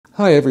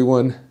Hi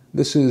everyone,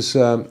 this is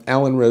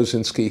Alan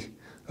Rosinski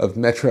of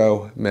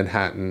Metro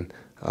Manhattan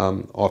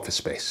Office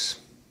Space.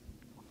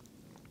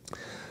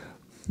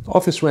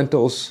 Office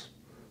rentals,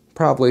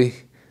 probably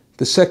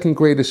the second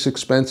greatest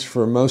expense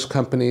for most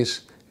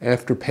companies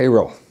after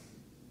payroll.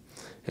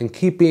 And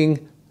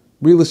keeping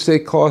real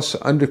estate costs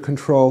under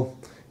control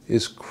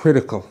is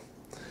critical.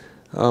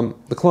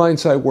 The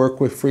clients I work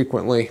with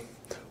frequently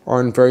are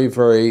on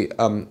very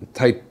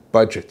tight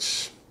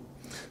budgets.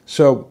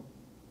 So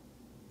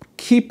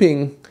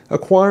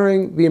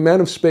acquiring the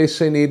amount of space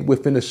they need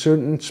within a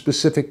certain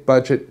specific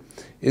budget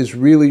is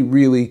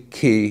really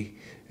key.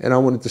 And I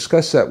want to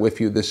discuss that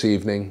with you this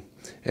evening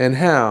and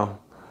how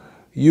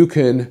you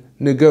can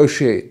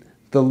negotiate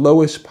the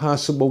lowest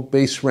possible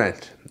base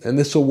rent. And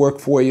this will work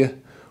for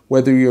you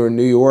whether you're in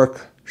New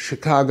York,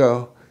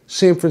 Chicago,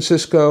 San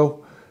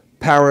Francisco,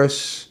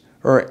 Paris,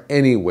 or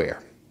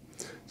anywhere.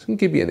 So I'm going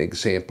to give you an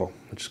example,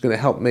 which is going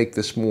to help make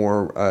this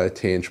more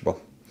tangible.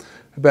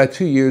 About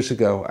 2 years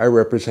ago, I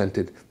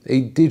represented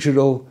a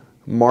digital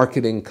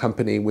marketing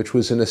company which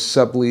was in a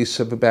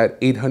sublease of about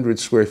 800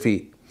 square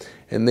feet,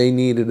 and they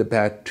needed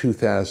about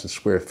 2,000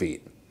 square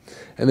feet.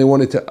 And they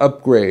wanted to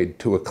upgrade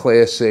to a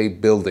Class A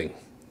building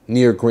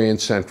near Grand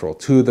Central.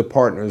 Two of the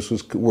partners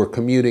were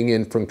commuting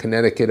in from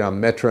Connecticut on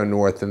Metro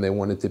North, and they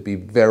wanted to be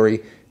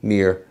very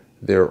near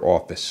their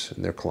office,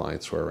 and their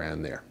clients were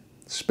around there.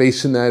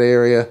 Space in that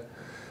area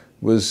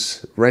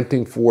was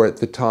renting for at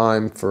the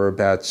time for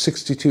about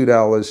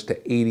 $62 to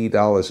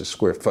 $80 a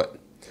square foot.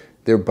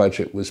 Their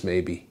budget was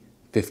maybe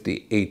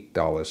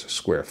 $58 a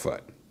square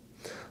foot.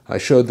 I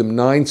showed them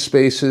 9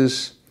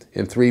 spaces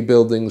in 3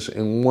 buildings,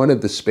 and one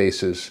of the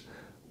spaces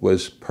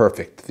was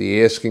perfect.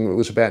 The asking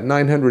was about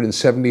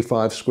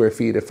 975 square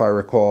feet, if I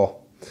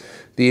recall.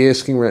 The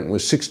asking rent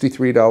was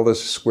 $63 a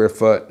square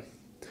foot.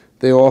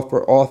 They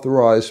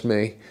authorized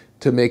me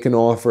to make an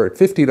offer at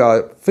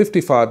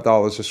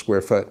 $55 a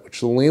square foot,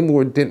 which the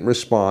landlord didn't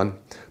respond,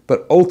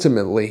 but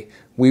ultimately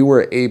we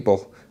were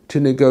able to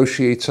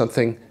negotiate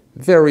something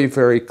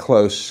very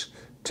close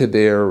to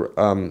their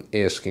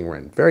asking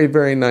rent.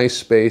 Very nice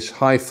space,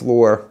 high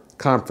floor,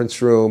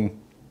 conference room,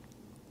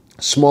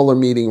 smaller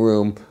meeting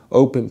room,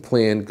 open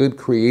plan, good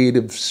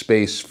creative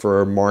space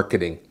for a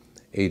marketing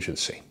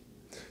agency.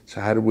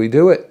 So how did we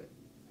do it?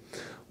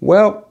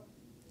 Well,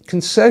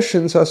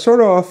 concessions, I'll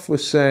start off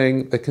with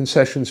saying that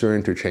concessions are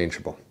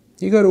interchangeable.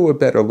 You go to a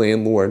better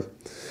landlord,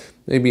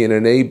 maybe in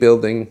an A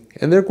building,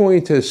 and they're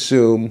going to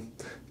assume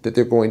that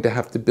they're going to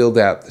have to build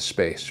out the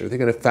space, or they're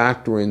going to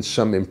factor in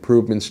some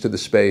improvements to the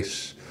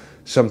space.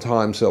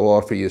 Sometimes they'll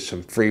offer you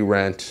some free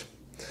rent.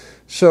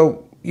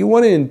 So you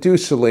want to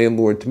induce the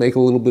landlord to make a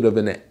little bit of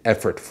an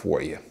effort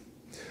for you.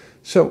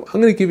 So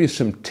I'm going to give you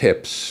some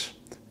tips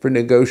for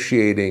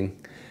negotiating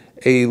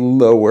a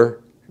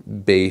lower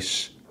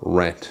base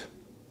rent.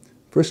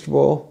 First of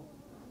all,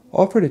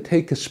 offer to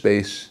take a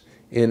space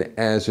in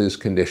as-is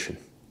condition.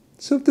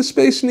 So if the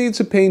space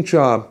needs a paint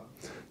job,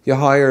 you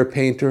hire a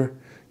painter,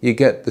 you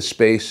get the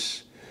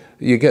space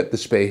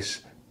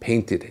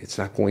painted. It's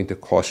not going to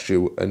cost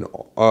you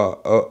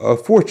a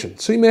fortune.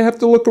 So you may have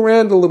to look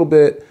around a little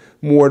bit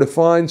more to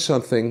find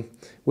something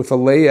with a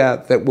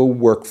layout that will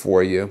work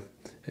for you.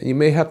 And you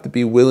may have to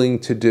be willing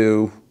to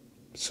do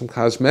some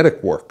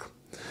cosmetic work.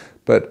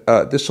 But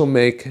this will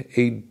make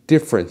a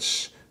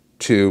difference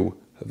to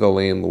the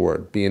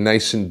landlord, be a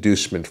nice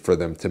inducement for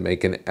them to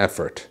make an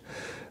effort.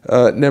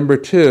 Number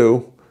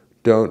 2,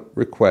 don't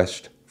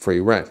request free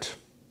rent.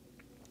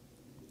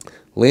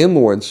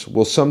 Landlords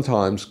will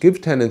sometimes give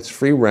tenants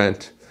free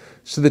rent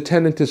so the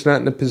tenant is not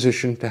in a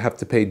position to have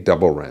to pay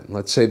double rent.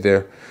 Let's say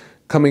they're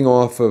coming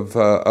off of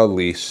a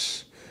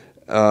lease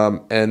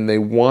and they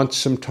want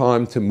some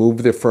time to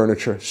move their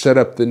furniture, set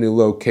up the new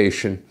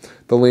location.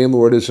 The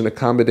landlord, as an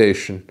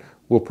accommodation,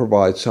 will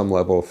provide some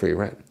level of free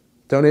rent.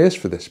 Don't ask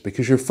for this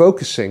because you're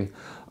focusing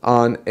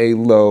on a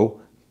low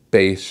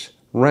base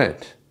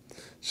rent.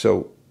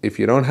 So if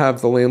you don't have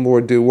the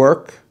landlord do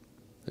work,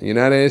 and you're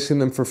not asking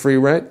them for free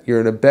rent,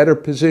 you're in a better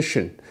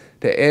position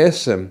to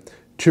ask them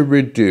to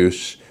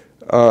reduce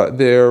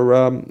their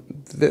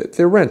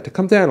rent, to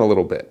come down a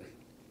little bit.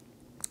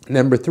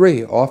 Number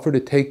 3, offer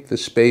to take the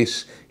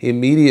space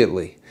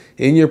immediately.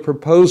 In your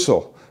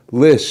proposal,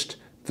 list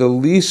the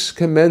lease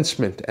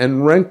commencement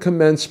and rent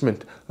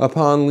commencement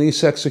upon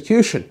lease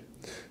execution.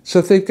 So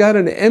if they've got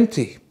an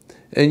empty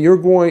and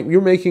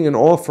you're making an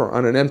offer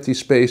on an empty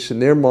space, in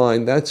their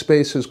mind, that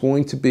space is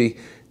going to be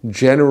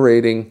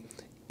generating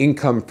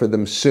income for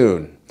them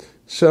soon.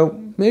 So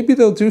maybe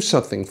they'll do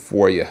something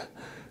for you.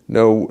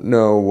 No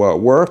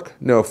work,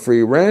 no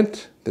free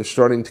rent. They're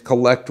starting to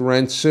collect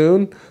rent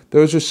soon.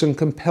 Those are some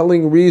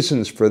compelling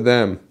reasons for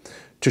them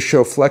to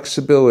show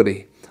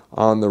flexibility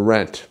on the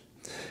rent.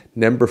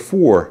 Number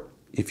 4,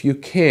 if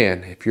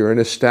you're an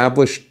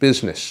established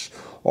business,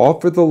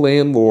 offer the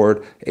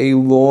landlord a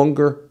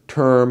longer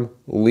term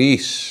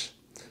lease.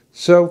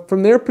 So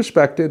from their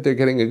perspective, they're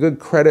getting a good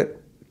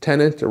credit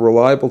tenant, a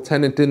reliable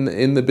tenant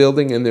in the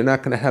building, and they're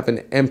not going to have an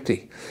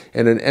empty.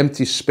 And an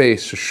empty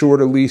space, a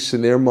shorter lease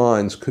in their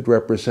minds could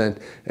represent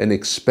an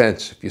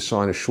expense. If you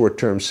sign a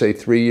short-term, say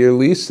 3-year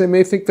lease, they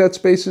may think that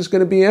space is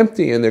going to be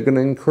empty, and they're going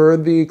to incur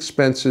the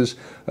expenses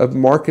of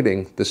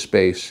marketing the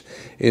space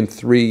in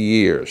 3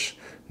 years.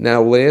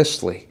 Now,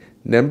 lastly,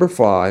 number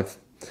 5,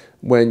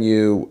 when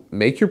you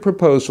make your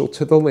proposal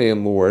to the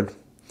landlord,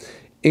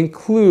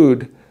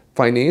 include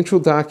financial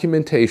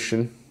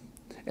documentation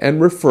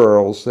and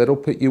referrals that'll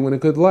put you in a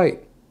good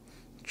light.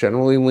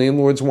 Generally,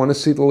 landlords want to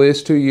see the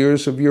last 2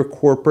 years of your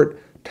corporate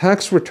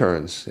tax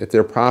returns. If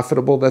they're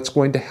profitable, that's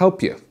going to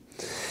help you.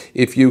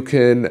 If you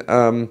can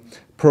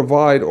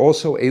provide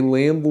also a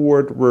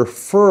landlord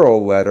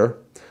referral letter,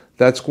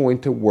 that's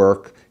going to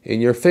work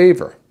in your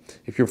favor.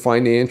 If your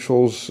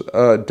financials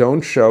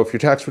don't show, if your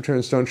tax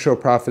returns don't show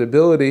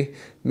profitability,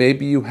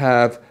 maybe you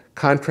have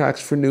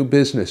contracts for new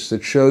business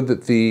that show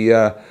that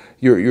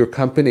your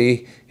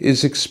company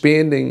is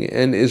expanding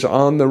and is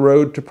on the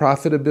road to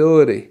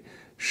profitability.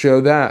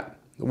 Show that.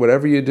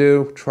 Whatever you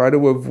do, try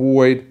to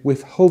avoid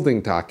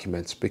withholding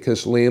documents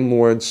because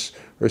landlords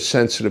are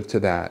sensitive to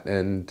that,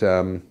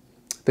 and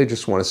they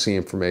just want to see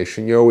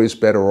information. You're always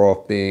better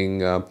off being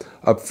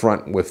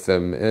upfront with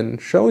them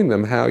and showing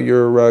them how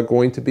you're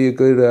going to be a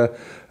good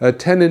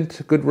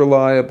tenant, a good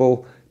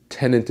reliable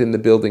tenant in the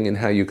building, and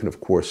how you can, of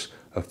course,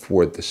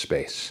 afford the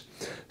space.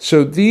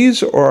 So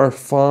these are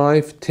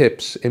 5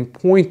 tips and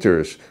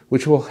pointers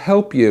which will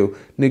help you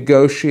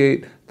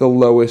negotiate the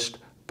lowest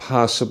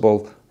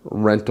possible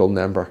rental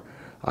number.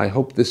 I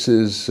hope this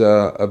is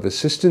of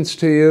assistance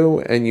to you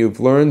and you've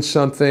learned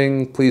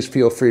something. Please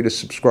feel free to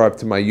subscribe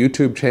to my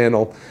YouTube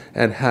channel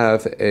and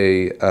have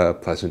a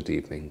pleasant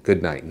evening.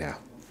 Good night now.